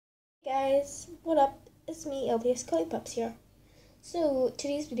Guys, what up? It's me, LPS Pups here. So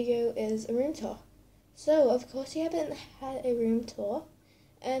today's video is a room tour. So of course you haven't had a room tour,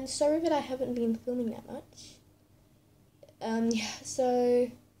 and sorry that I haven't been filming that much. So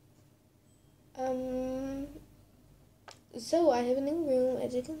I have a new room,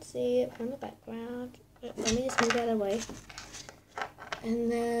 as you can see from the background. Let me just move that away. And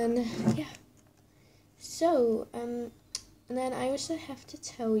then and then I also have to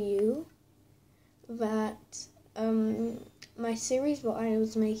tell you that my series what I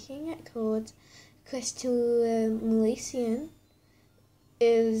was making called Quest to Malaysian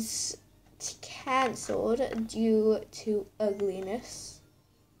is cancelled due to ugliness.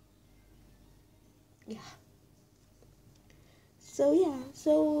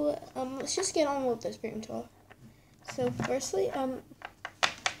 So let's just get on with this room tour. So firstly, come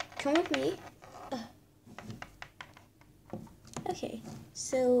with me. Okay,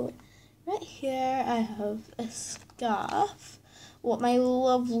 so right here I have a scarf, what my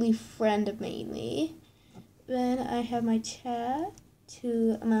lovely friend made me. Then I have my chair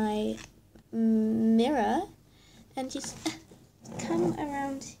to my mirror, and just come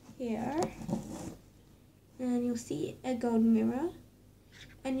around here, and you'll see a gold mirror,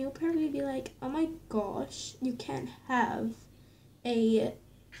 and you'll probably be like, oh my gosh, you can't have a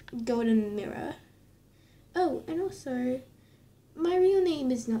golden mirror. Oh, and also, my real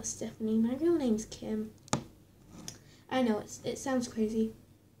name is not Stephanie. My real name's Kim. I know, it sounds crazy.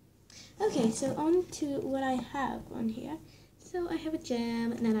 Okay, so on to what I have on here. So I have a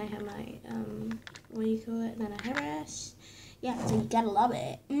gem, and then I have my, what do you call it? And then I have a brush. Yeah, so you gotta love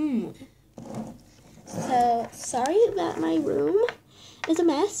it. So, sorry that my room is a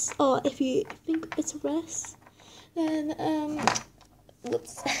mess. Or if you think it's a mess, then,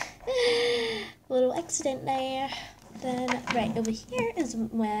 whoops. Little accident there. Then right over here is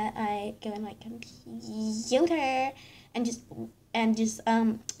where I go in my computer and just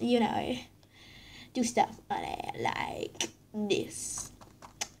you know, do stuff on it like this.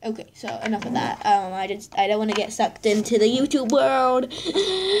 Okay, so enough of that. I don't want to get sucked into the YouTube world.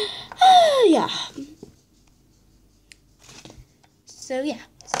 Yeah.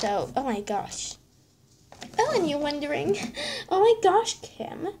 So oh my gosh. Oh, and you're wondering, oh my gosh,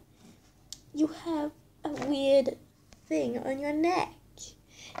 Kim, you have a weird thing on your neck.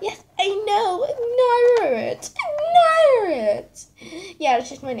 Yes, I know. Admire it. Admire it. Yeah, it's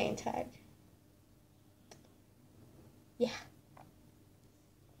just my name tag. Yeah.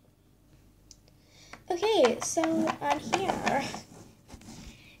 Okay, so on here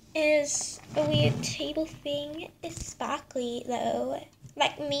is a weird table thing. It's sparkly though,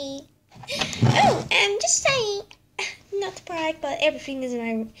 like me. Oh, and just saying, not to brag, but everything is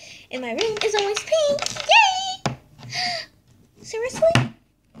in my room is always pink. Yay! Seriously?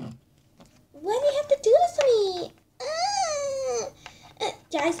 Why do you have to do this to me?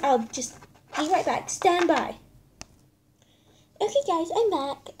 Guys, I'll just be right back. Stand by. Okay, guys, I'm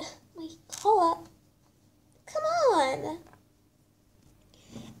back. My collar. Come on.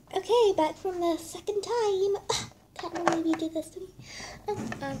 Okay, back from the second time. Can't believe you did this to me.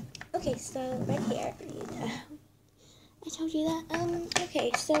 Okay, so right here. I told you that.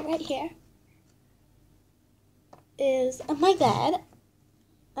 Okay, so right here is my bed.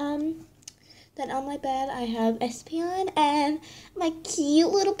 Then on my bed I have Espion and my cute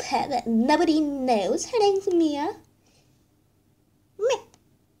little pet that nobody knows. Her name's Mia.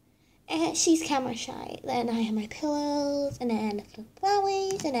 And she's camera shy. Then I have my pillows, and then the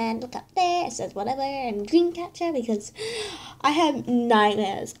flowers, and then look up there, it says whatever, and dream catcher, because I have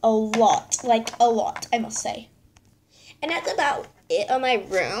nightmares. A lot, I must say. And that's about it on my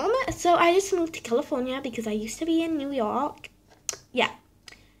room. So I just moved to California because I used to be in New York. Yeah.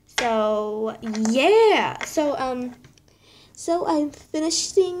 So yeah. So I'm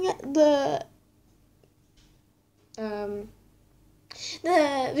finishing the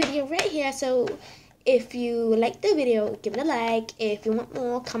video right here. So if you like the video, give it a like. If you want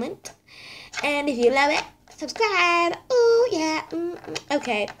more, comment. And if you love it, subscribe. Oh yeah.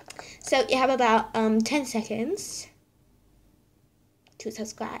 Okay. So you have about 10 seconds to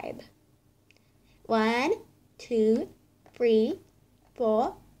subscribe. 1, 2, 3,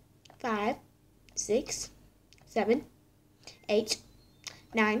 4, 5, 6, 7, 8,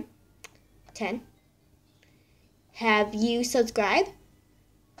 9, 10. Have you subscribed?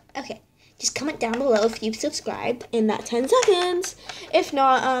 Okay, just comment down below if you've subscribed in that 10 seconds. If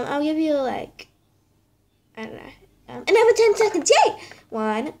not, I'll give you like, I don't know, another 10 seconds. Yay!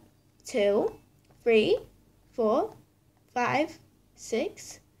 1, 2, 3, 4, 5,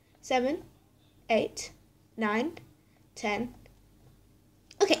 6, 7, 8, 9, 10.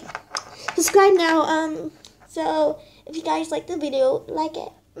 Okay, subscribe now. So if you guys like the video, like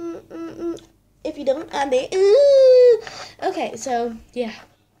it. If you don't, okay, so yeah.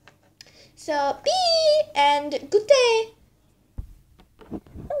 So and good day.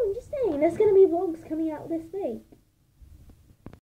 Oh, I'm just saying, there's gonna be vlogs coming out this week.